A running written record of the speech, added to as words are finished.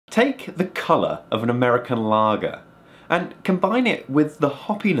Take the colour of an American lager and combine it with the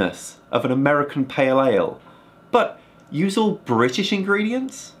hoppiness of an American pale ale, but use all British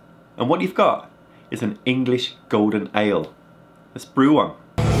ingredients, and what you've got is an English golden ale. Let's brew one.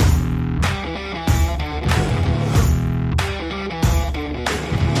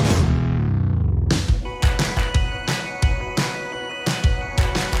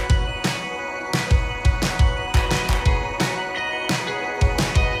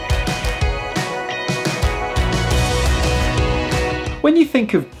 When you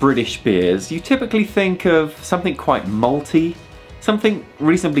think of British beers, you typically think of something quite malty, something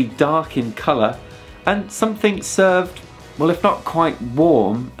reasonably dark in colour, and something served, well, if not quite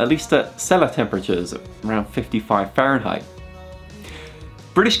warm, at least at cellar temperatures, around 55 Fahrenheit.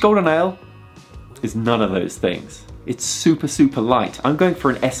 British Golden Ale is none of those things. It's super, super light. I'm going for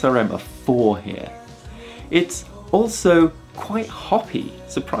an SRM of 4 here. It's also quite hoppy,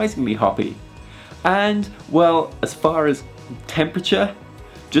 surprisingly hoppy. And, well, as far as temperature,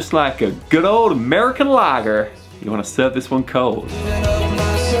 just like a good old American lager, you want to serve this one cold.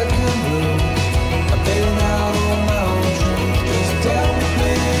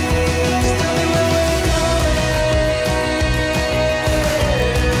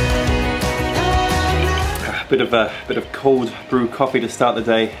 A bit of cold brew coffee to start the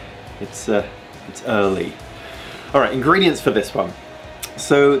day. It's early. All right, ingredients for this one.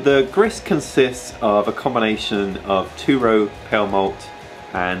 So the grist consists of a combination of 2-row pale malt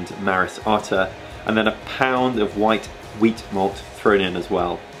and Maris Otter, and then a pound of white wheat malt thrown in as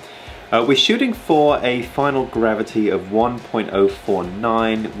well. We're shooting for a final gravity of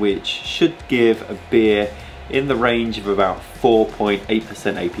 1.049, which should give a beer in the range of about 4.8%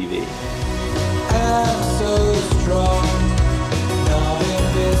 APV.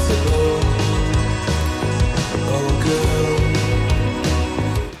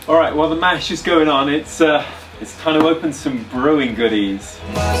 Alright, while the mash is going on, it's time to open some brewing goodies.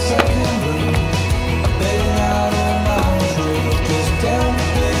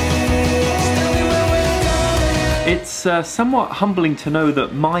 It's somewhat humbling to know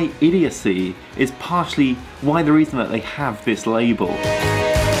that my idiocy is partially the reason that they have this label.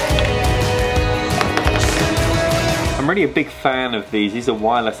 I'm really a big fan of these. These are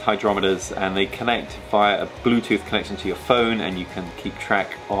wireless hydrometers and they connect via a Bluetooth connection to your phone, and you can keep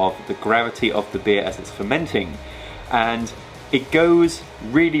track of the gravity of the beer as it's fermenting. And it goes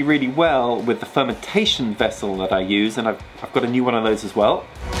really, really well with the fermentation vessel that I use, and I've got a new one of those as well.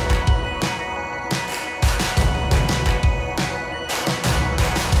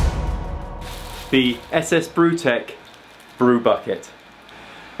 The SS Brewtech Brew Bucket.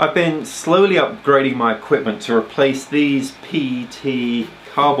 I've been slowly upgrading my equipment to replace these PET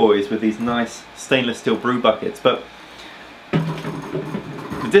carboys with these nice stainless steel brew buckets, but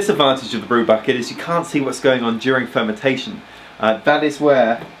the disadvantage of the brew bucket is you can't see what's going on during fermentation. That is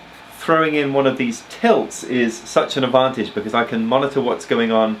where throwing in one of these tilts is such an advantage, because I can monitor what's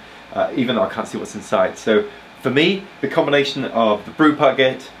going on even though I can't see what's inside. So for me, the combination of the brew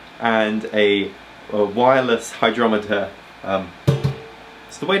bucket and a wireless hydrometer,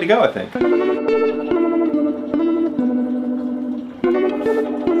 it's the way to go, I think.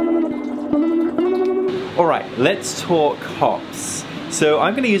 Alright, let's talk hops. So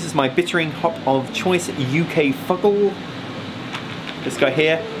I'm going to use as my bittering hop of choice UK Fuggle. This guy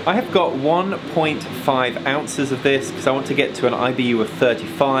here. I have got 1.5 ounces of this because I want to get to an IBU of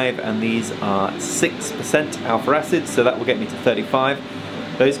 35, and these are 6% alpha acid, so that will get me to 35.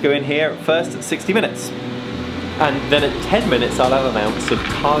 Those go in here first at 60 minutes. And then at 10 minutes I'll add an ounce of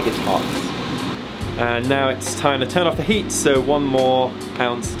target hops. And now it's time to turn off the heat, so 1 more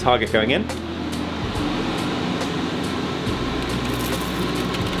ounce target going in.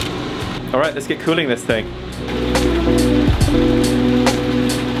 Alright, let's get cooling this thing.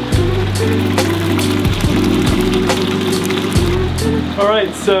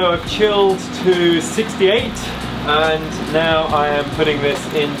 Alright, so I've chilled to 68, and now I am putting this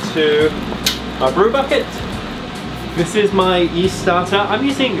into my brew bucket. This is my yeast starter. I'm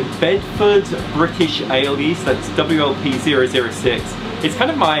using Bedford British Ale yeast, that's WLP006. It's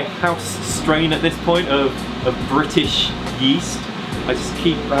kind of my house strain at this point of British yeast. I just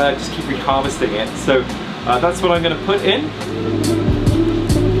keep reharvesting it. So that's what I'm going to put in.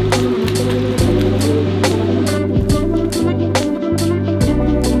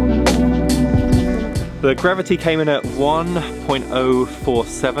 The gravity came in at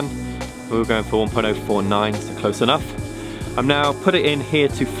 1.047. We were going for 1.049, so close enough. I'm now put it in here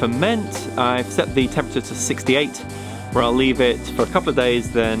to ferment. I've set the temperature to 68, where I'll leave it for a couple of days,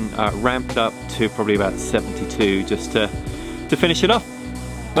 then ramp it up to probably about 72 just to finish it off.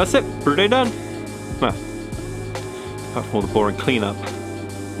 that's it, brew day done. Well, apart from all the boring cleanup.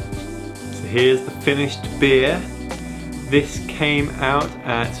 So here's the finished beer. This came out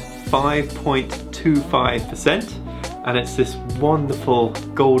at 5.25%, and it's this wonderful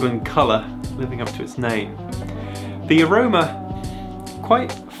golden colour living up to its name. The aroma,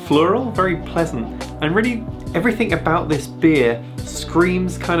 quite floral, very pleasant, and really everything about this beer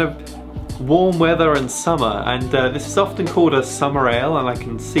screams kind of warm weather and summer, and this is often called a summer ale, and I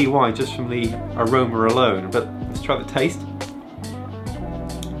can see why just from the aroma alone. But let's try the taste.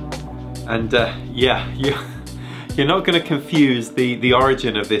 And yeah, you're not going to confuse the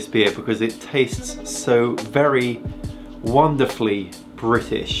origin of this beer because it tastes so very wonderfully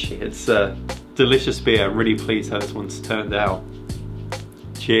British. It's a delicious beer. I'm really pleased how this one's turned out.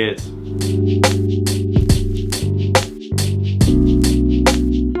 Cheers.